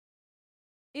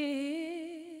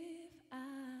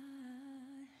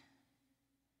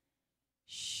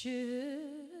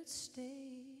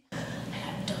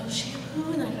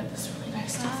shampoo, and I got this really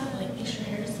nice stuff that like makes your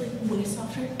hair just like way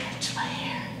softer. Touch my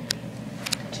hair.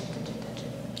 Touch it, touch it, touch it.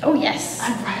 Oh yes.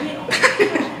 I'm right. Oh my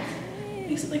God.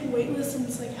 Makes it like weightless and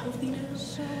it's like healthy now.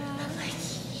 I'm like,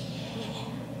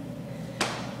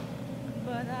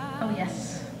 yeah. Oh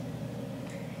yes.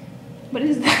 What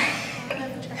is that?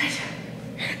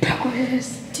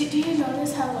 Pelvis. Do you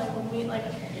notice how like when we like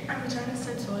our vagina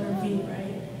starts with the letter V,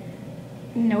 right?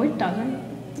 No, it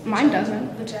doesn't. Mine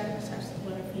doesn't. The vagina starts with the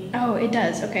letter V. Oh, it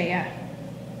does. Okay, yeah.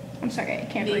 I'm sorry, I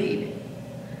can't read.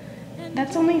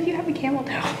 That's only if you have a camel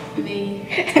toe. V.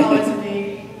 It's always a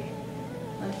V.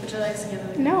 Like put your legs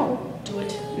together. No. Do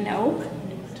it. No. Do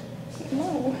it.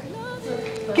 No.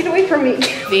 Look. Get away from me.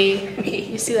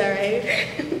 V. You see that, right?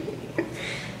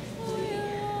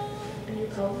 And your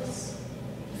pelvis.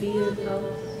 V is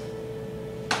pelvis.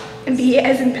 And B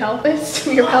as in pelvis.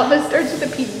 Your pelvis starts with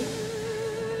a P.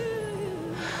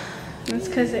 That's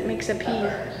because it makes a P.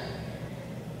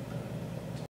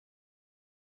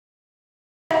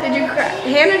 Did you cry?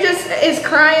 Hannah just is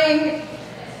crying.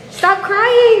 Stop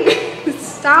crying.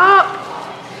 Stop.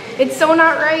 It's so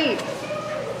not right.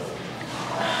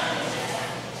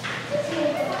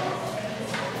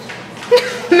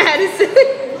 Madison.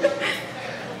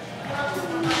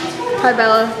 Hi,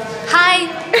 Bella. Hi.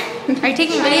 Are you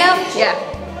taking a video? Yeah.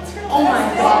 Oh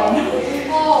my God.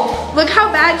 Oh. Look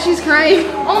how bad she's crying.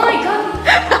 Oh my God.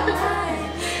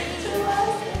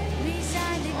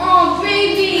 Oh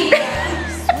baby.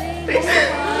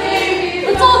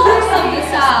 Let's all do some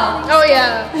this out. Oh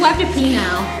yeah. We'll have to pee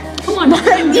now. Come on.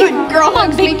 Dude, girl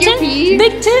hugs make you pee.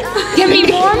 Big tit. Give me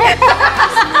more.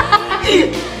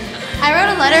 I wrote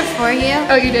a letter for you.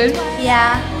 Oh, you did?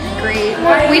 Yeah. Great.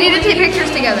 We need to take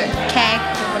pictures together. Okay.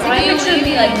 Take a picture of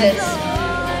me like this.